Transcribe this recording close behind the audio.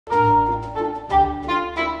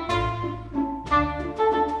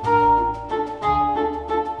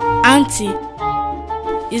Auntie,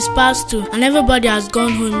 it's past 2 and everybody has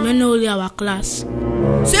gone home, mainly only our class.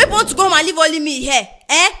 So you want to go home and leave only me here?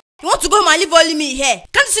 Eh? You want to go home and leave only me here?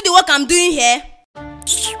 Can't you see the work I'm doing here?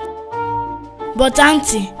 But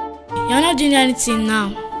Auntie, you're not doing anything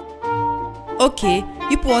now. Okay,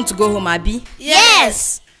 you want to go home, Abi?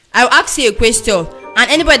 Yes. I'll ask you a question,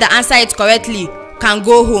 and anybody that answers it correctly can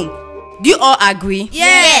go home. Do you all agree?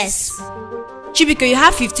 Yes. Chibike, you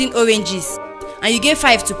have 15 oranges, and you gave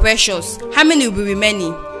 5 to Precious. How many will be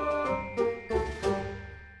remaining?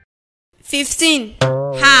 15.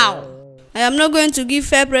 How? I am not going to give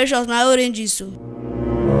Fair Precious my oranges, so.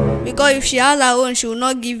 Because if she has her own, she will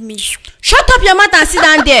not give me. Shut up your mouth and sit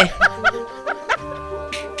down there.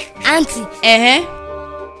 Auntie.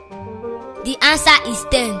 The answer is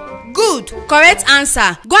 10. Good. Correct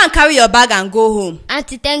answer. Go and carry your bag and go home.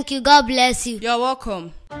 Auntie, thank you. God bless you. You're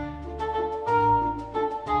welcome.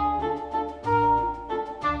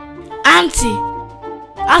 Auntie,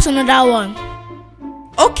 ask another one.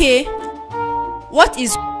 Okay. What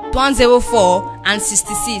is 104 and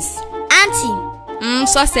 66? Auntie.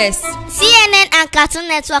 Success. CNN and Cartoon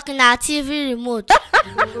Network in our TV remote.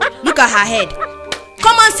 Look at her head.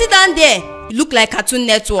 Come on, sit down there. You look like Cartoon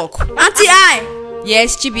Network. Auntie, I.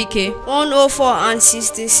 Yes, Chibike. 104 and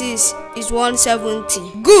 66 is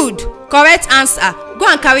 170. Good. Correct answer. Go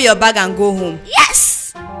and carry your bag and go home.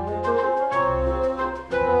 Yes.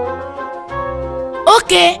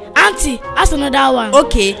 Okay, Auntie, ask another one.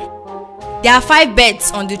 Okay. There are 5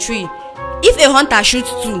 birds on the tree. If a hunter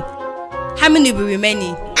shoots 2, how many will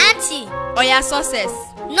remaining? Auntie. Oh yeah, success.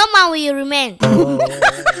 No man will remain. Sit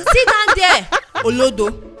down there.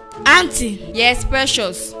 Olodo. Auntie. Yes,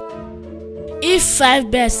 Precious. If 5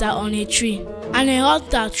 birds are on a tree and a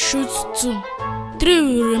hunter shoots 2, 3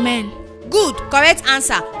 will remain. Good. Correct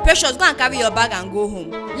answer. Precious, go and carry your bag and go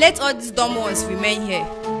home. Let all these dumb ones remain here.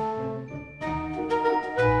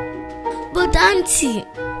 But Auntie.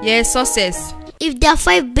 Yes, success. If there are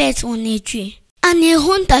 5 birds on a tree and a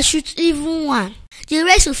hunter shoots even 1, the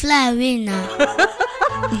rest will fly away now.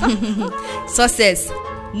 Success.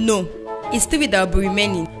 No. It's 3 that will be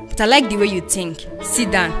remaining. But I like the way you think.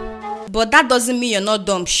 Sit down. But that doesn't mean you're not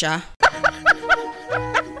dumb, Sha.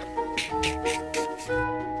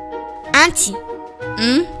 Auntie.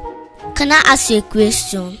 Can I ask you a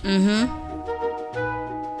question?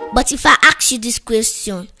 But if I ask you this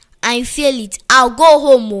question and you fail it, I'll go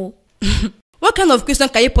home. Oh. What kind of question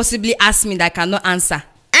can you possibly ask me that I cannot answer?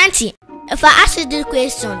 Auntie, if I ask you this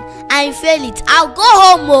question and you fail it, I'll go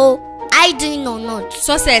home. Oh. Are you doing or not?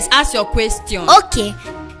 Success, ask your question. Okay,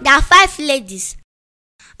 there are 5 ladies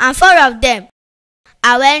and 4 of them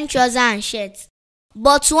are wearing trousers and shirts,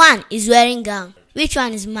 but 1 is wearing gown. Which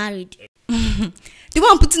one is married? The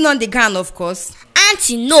one putting on the gown, of course.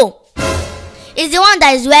 Auntie, no. It's the one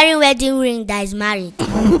that is wearing wedding ring that is married.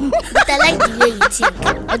 But I like the way you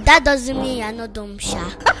think. But that doesn't mean you're not dumb, Sha.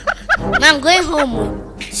 Now I'm going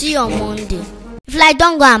home. See you on Monday. If I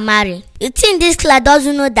don't go and marry, you think this class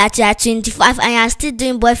doesn't know that you are 25 and you are still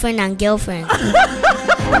doing boyfriend and girlfriend? I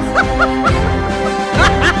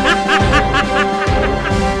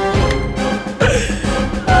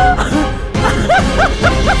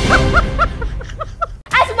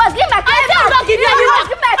must give my credit. I will give you my credit.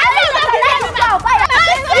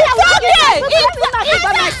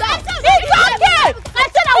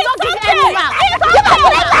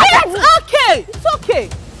 It's okay.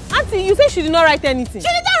 Auntie, you say she did not write anything. She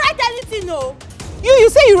did not write anything, no. You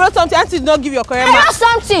say you wrote something, Auntie did not give your correct mark. I wrote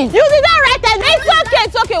something. You did not write anything.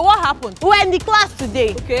 It's okay. What happened? We were in the class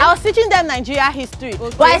today. Okay. I was teaching them Nigeria history.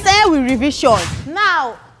 Okay. But I said with revision.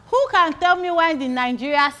 Now, who can tell me when the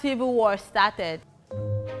Nigeria Civil War started?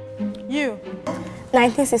 You.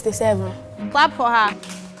 1967. Clap for her.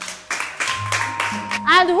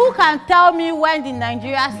 And who can tell me when the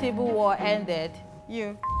Nigeria Civil War ended?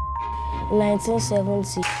 You.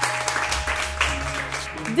 1970.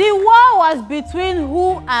 The war was between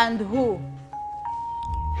who and who?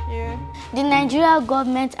 You. The Nigeria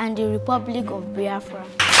government and the Republic of Biafra.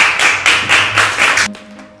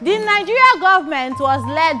 The Nigeria government was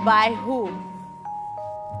led by who?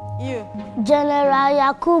 You. General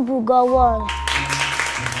Yakubu Gowon.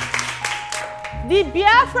 The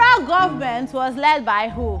Biafra government was led by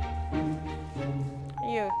who?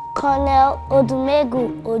 You. Colonel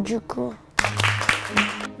Odumegu Ojukwu.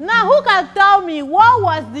 Now, who can tell me what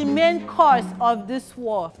was the main cause of this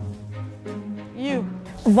war? You.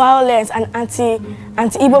 Violence and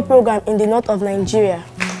anti-Igbo program in the north of Nigeria.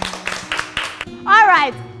 All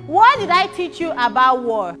right. What did I teach you about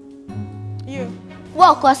war? You.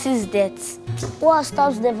 War causes death. War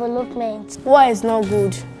stops development. War is not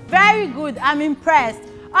good. Very good. I'm impressed.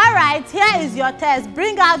 Alright, here is your test.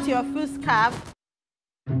 Bring out your foolscap.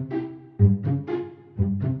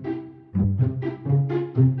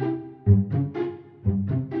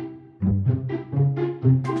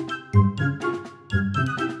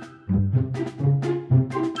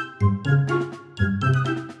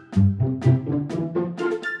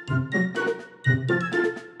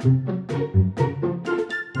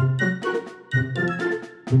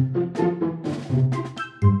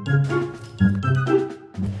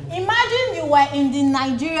 Were in the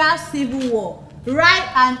Nigeria Civil War. Write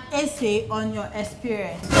an essay on your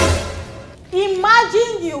experience.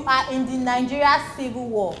 Imagine you are in the Nigeria Civil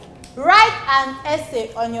War. Write an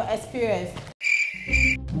essay on your experience.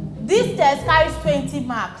 This test carries 20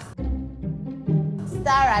 marks.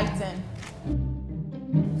 Start writing.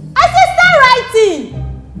 I said start writing!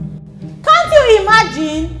 Can't you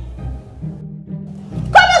imagine?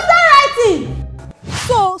 Come on, start writing!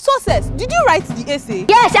 So, Success, did you write the essay?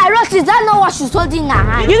 Yes, I wrote it. That's not what she's holding in her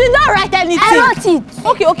hand. You did not write anything. I wrote it.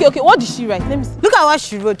 Okay. What did she write? Let me see. Look at what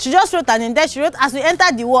she wrote. She just wrote an index. She wrote, as we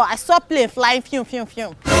entered the war, I saw plane flying,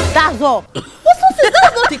 fium. That's all. But Success,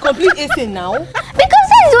 that's not a complete essay now. Because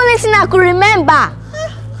that's the only thing I could remember.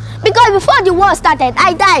 Because before the war started,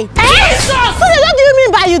 I died. So what do you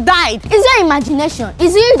mean by you died? It's your imagination.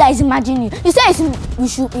 It's you that is imagining. You say we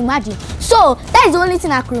should imagine. So that is the only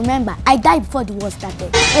thing I can remember. I died before the war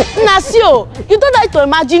started. Nasio, you don't like to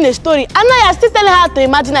imagine a story, and now you're still telling her to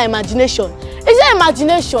imagine her imagination. It's your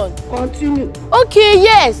imagination. Continue. Okay,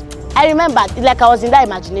 yes. I remember, like I was in that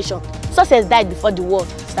imagination. Success died before the war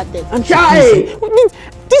started. And Charlie!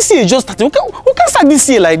 This year just started. We can't start this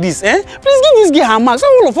year like this, eh? Please give this girl her marks so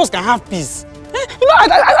all of us can have peace. Eh? You know,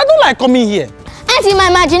 I don't like coming here. And in my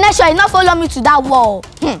imagination, you not follow me to that war.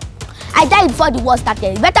 I died before the war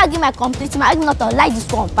started. You better give my complete mark. If not, I'll light this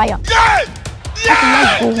war on fire.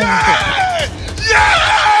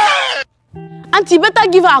 Auntie, better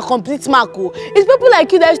give her a complete mark. It's people like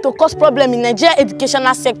you that used to cause problem in Nigeria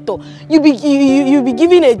educational sector. You be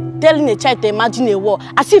telling a child to imagine a war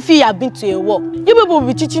as if he had been to a war. You people will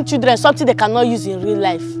be teaching children something they cannot use in real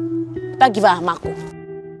life. Better give her a mark.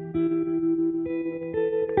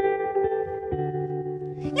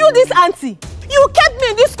 You this auntie, you kept me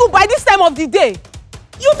in this school by this time of the day.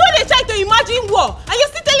 You told a child to imagine war, and you're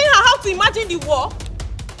still telling her how to imagine the war?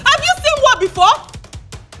 Have you seen war before?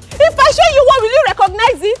 If I show you war, will you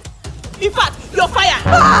recognize it? In fact, you're fired.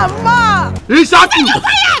 Ma! You're fired!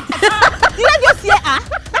 Did I just hear her?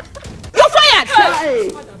 You're fired!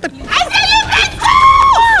 I said you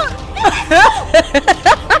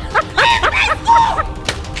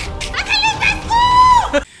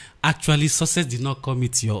Actually, Success did not call me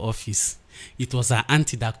to your office. It was her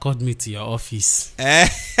auntie that called me to your office.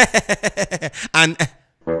 And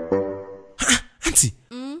auntie,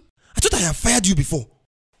 I thought I had fired you before.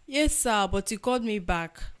 Yes, sir, but you called me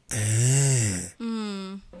back.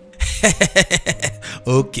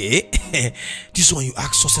 Okay. This one you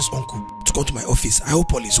asked Success uncle to come to my office. I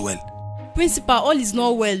hope all is well. Principal, all is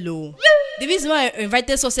not well, though. The reason why I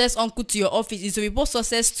invited Success uncle to your office is to report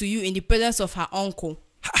Success to you in the presence of her uncle.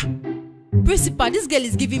 Principal, this girl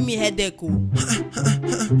is giving me headache.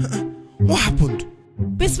 What happened?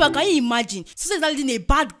 Principal, can you imagine? Success is leading a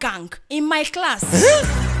bad gang in my class.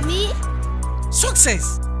 Me?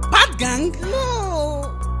 Success? Bad gang?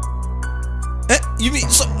 No. You mean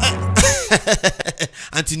so?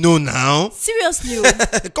 Auntie, no now. Seriously?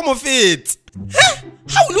 Come off it.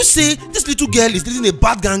 How will you say this little girl is leading a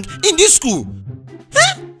bad gang in this school?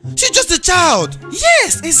 She's just a child.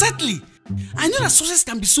 Yes, exactly. I know that Success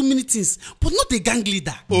can be so many things, but not a gang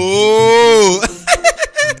leader. Oh.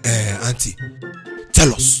 Auntie,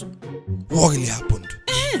 tell us what really happened.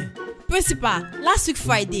 Principal, last week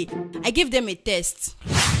Friday, I gave them a test.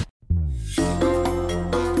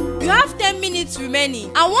 You have 10 minutes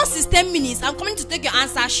remaining, and once it's 10 minutes, I'm coming to take your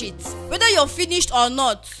answer sheet, whether you're finished or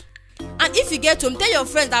not. And if you get home, tell your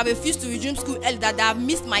friends that I refuse to resume school early, that they have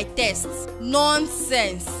missed my tests.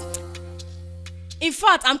 Nonsense. In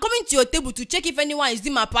fact, I'm coming to your table to check if anyone is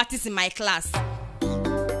doing my practice in my class.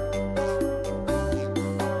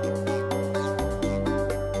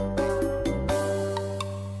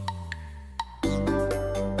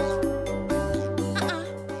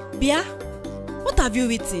 Bia, what have you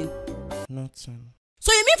written? Nothing.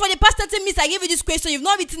 So you mean for the past 30 minutes I gave you this question, you've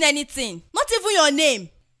not written anything? Not even your name?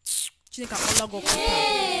 Hey!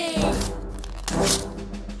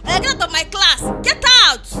 Get out of my class! Get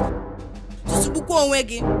out!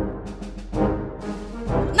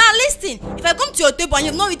 Now listen, if I come to your table and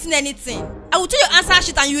you've not written anything, I will tell your answer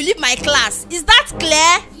sheet and you will leave my class. Is that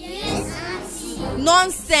clear? Yes, Auntie.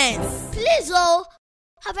 Nonsense. Please, oh.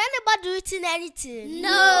 Have anybody written anything?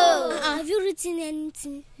 No. Have you written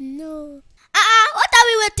anything? No. What are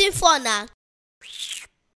we waiting for now?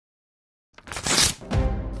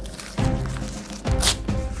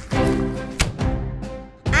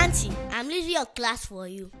 Auntie, I'm leaving your class for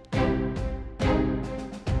you.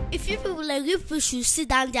 If you people like you people should sit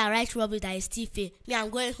down there and write rubbish that is still fair, me,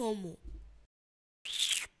 I'm going home.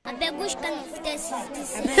 I beg, which kind of test is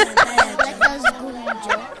this? Let us go,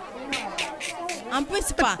 Joe. And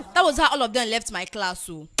principal, that was how all of them left my class.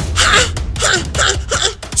 So.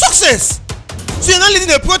 Success! So you're not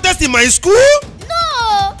leading a protest in my school?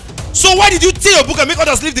 No! So why did you tear your book and make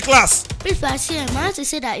others leave the class? Principal, see, I want to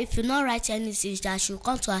say that if you not write anything, that she will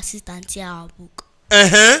come to assist and tear our book.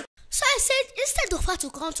 So I said, instead of her to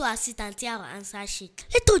come to assist and tear our answer sheet,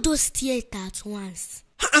 let her just tear it at once.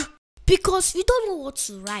 Because we don't know what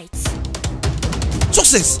to write.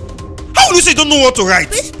 Success! How will you say you don't know what to write?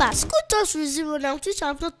 Principal, school just resumed now. Teacher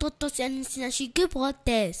have not taught us anything and she gave her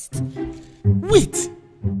test. Wait,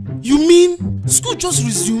 you mean school just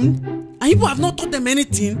resumed and you have not taught them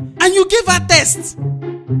anything and you gave her test?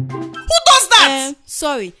 Who does that?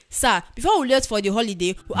 Sorry, sir. Before we left for the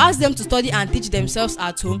holiday, we asked them to study and teach themselves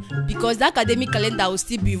at home because the academic calendar will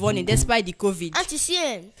still be running despite the COVID. Auntie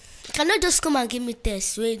CM, you cannot just come and give me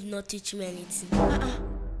tests when you did not teach me anything.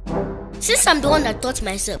 Since I'm the one that taught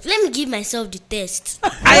myself, let me give myself the test.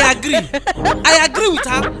 I agree with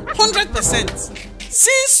her 100%.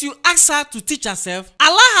 Since you asked her to teach herself,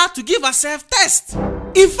 allow her to give herself test.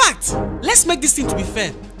 In fact, let's make this thing to be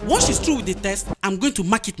fair. Once she's through with the test, I'm going to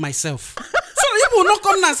mark it myself. So that people will not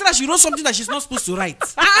come now and say that she wrote something that she's not supposed to write. Do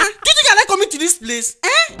you think I like coming to this place?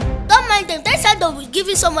 Don't mind them. They said they'll be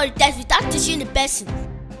giving somebody test without teaching the person.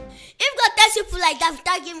 If God tells people like that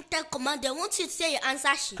without giving 10 commands, they want you to say your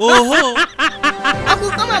answer sheet. I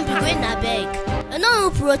could come and be going a beg. And no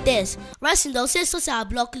protest. Rising, they'll say such a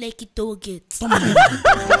block like it toll gate. To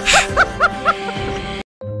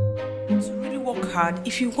really work hard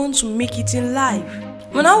if you want to make it in life.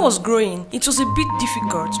 When I was growing, it was a bit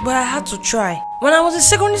difficult, but I had to try. When I was in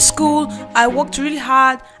secondary school, I worked really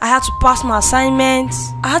hard. I had to pass my assignments.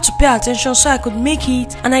 I had to pay attention so I could make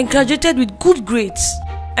it, and I graduated with good grades.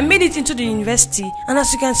 I made it into the university, and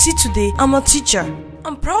as you can see today, I'm a teacher.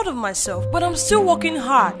 I'm proud of myself, but I'm still working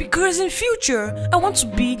hard because in future, I want to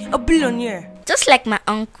be a billionaire. Just like my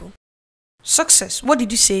uncle. Success, what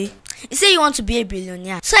did you say? You say you want to be a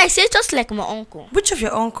billionaire. So I say just like my uncle. Which of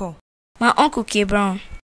your uncle? My uncle K. Brown.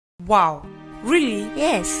 Wow, really?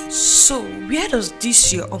 Yes. So, where does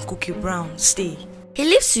this your Uncle K. Brown stay? He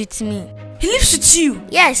lives with me. He lives with you?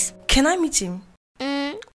 Yes. Can I meet him?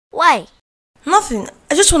 Why? Nothing.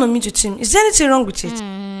 I just want to meet with him. Is there anything wrong with it?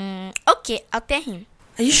 Okay, I'll tell him.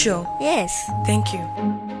 Are you sure? Yes. Thank you.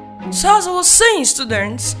 So as I was saying,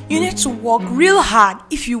 students, you need to work real hard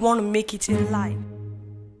if you want to make it in life.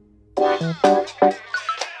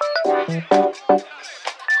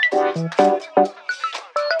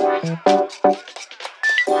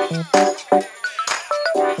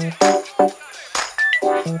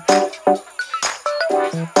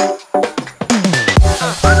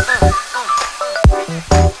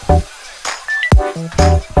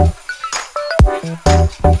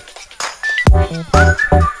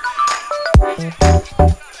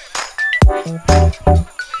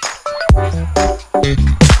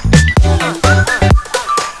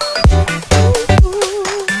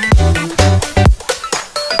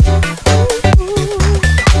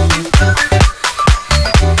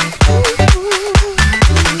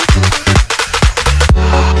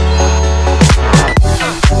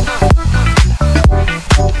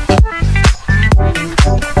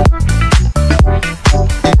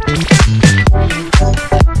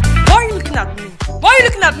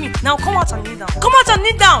 Now come out and kneel down. Come out and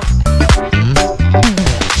kneel down.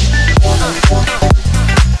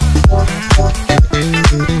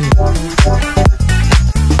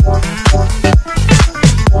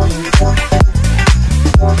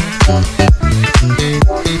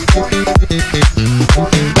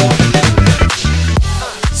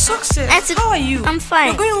 Success. How are you? I'm fine.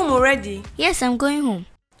 You're going home already? Yes, I'm going home.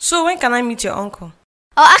 So when can I meet your uncle?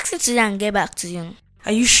 I'll ask him today and get back to you.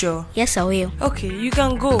 Are you sure? Yes, I will. Okay, you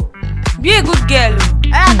can go. Be a good girl.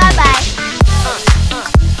 Alright, bye-bye.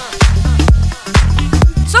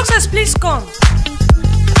 Success, please come.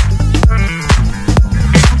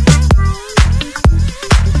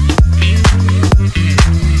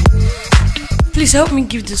 Please help me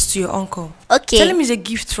give this to your uncle. Okay. Tell him it's a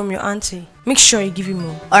gift from your auntie. Make sure you give him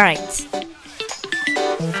more. Alright.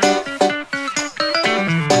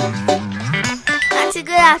 Auntie,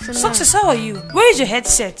 good afternoon. Success, how are you? Where is your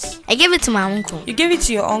headset? I gave it to my uncle. You gave it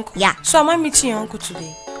to your uncle? Yeah. So am I meeting your uncle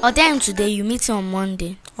today? Or then today, you meet him on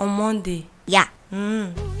Monday. On Monday? Yeah.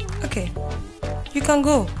 Okay. You can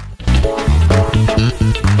go.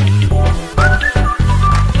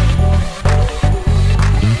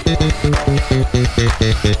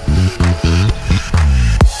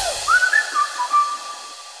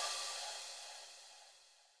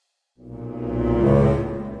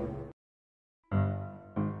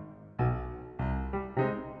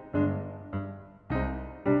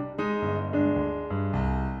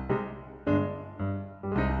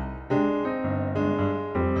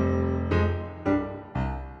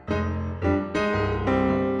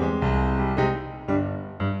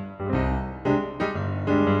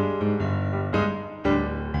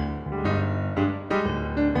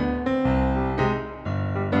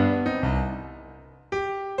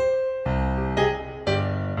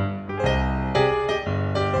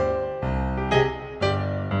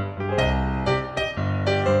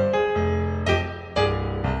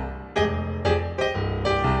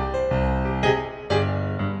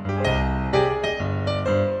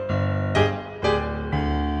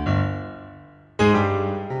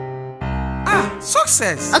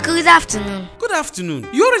 Success. Uncle, good afternoon. Good afternoon.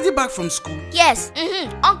 You already back from school? Yes.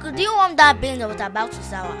 Uncle, do you want that bean that was about to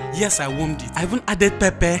sour? Yes, I warmed it. I even added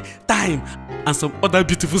pepper, thyme, and some other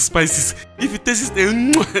beautiful spices. If you taste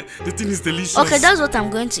it, the thing is delicious. Okay, that's what I'm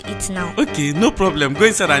going to eat now. Okay, no problem. Go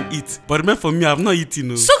inside and eat. But remember, for me, I've not eaten.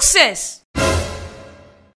 No. Success! What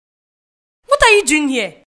are you doing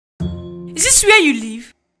here? Is this where you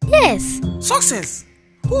live? Yes. Success!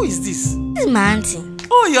 Who is this? This is my auntie.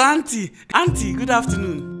 Oh, your auntie. Auntie, good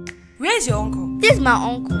afternoon. Where is your uncle? This is my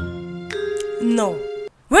uncle. No.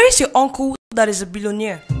 Where is your uncle that is a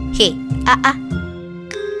billionaire? Hey, I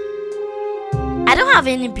don't have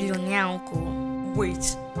any billionaire uncle.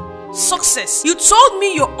 Wait. Success! You told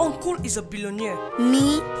me your uncle is a billionaire.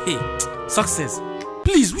 Me? Hey, Success.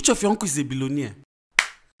 Please, which of your uncles is a billionaire?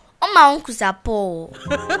 All my uncles are poor.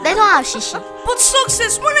 They don't have shishi. But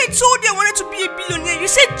Success, when I told you I wanted to be a billionaire, you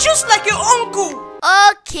said just like your uncle.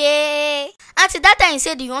 Okay. Auntie, that time you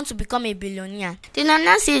said you want to become a billionaire. Did I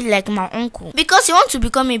not say it like my uncle? Because you want to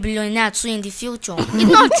become a billionaire too in the future. It's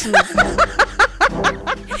not true.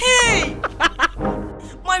 Hey!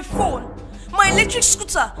 My phone, my electric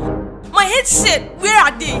scooter, my headset, where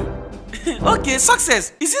are they? Okay,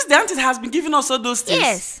 Success. Is this the auntie that has been giving us all those things?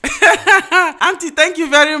 Yes. Auntie, thank you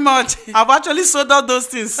very much. I've actually sold out those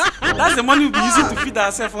things. That's the money we'll be using to feed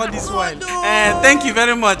ourselves all this while. No. Thank you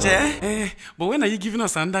very much. But when are you giving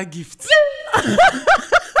us another gift?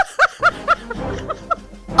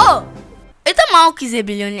 Oh, I thought my uncle is a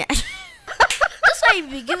billionaire. That's why you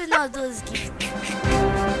be giving us those gifts.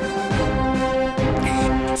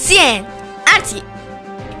 See, auntie,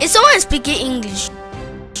 if someone is speaking English,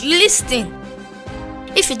 you listen.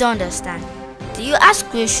 If you don't understand, do you ask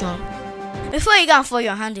question before you can fold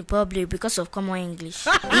your hand in public because of common English?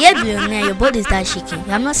 You're billionaire, your body start shaking. You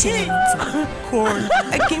have not seen anything. God,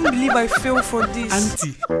 I can't believe I fell for this.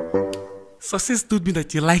 Auntie, Success told me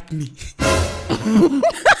that you like me.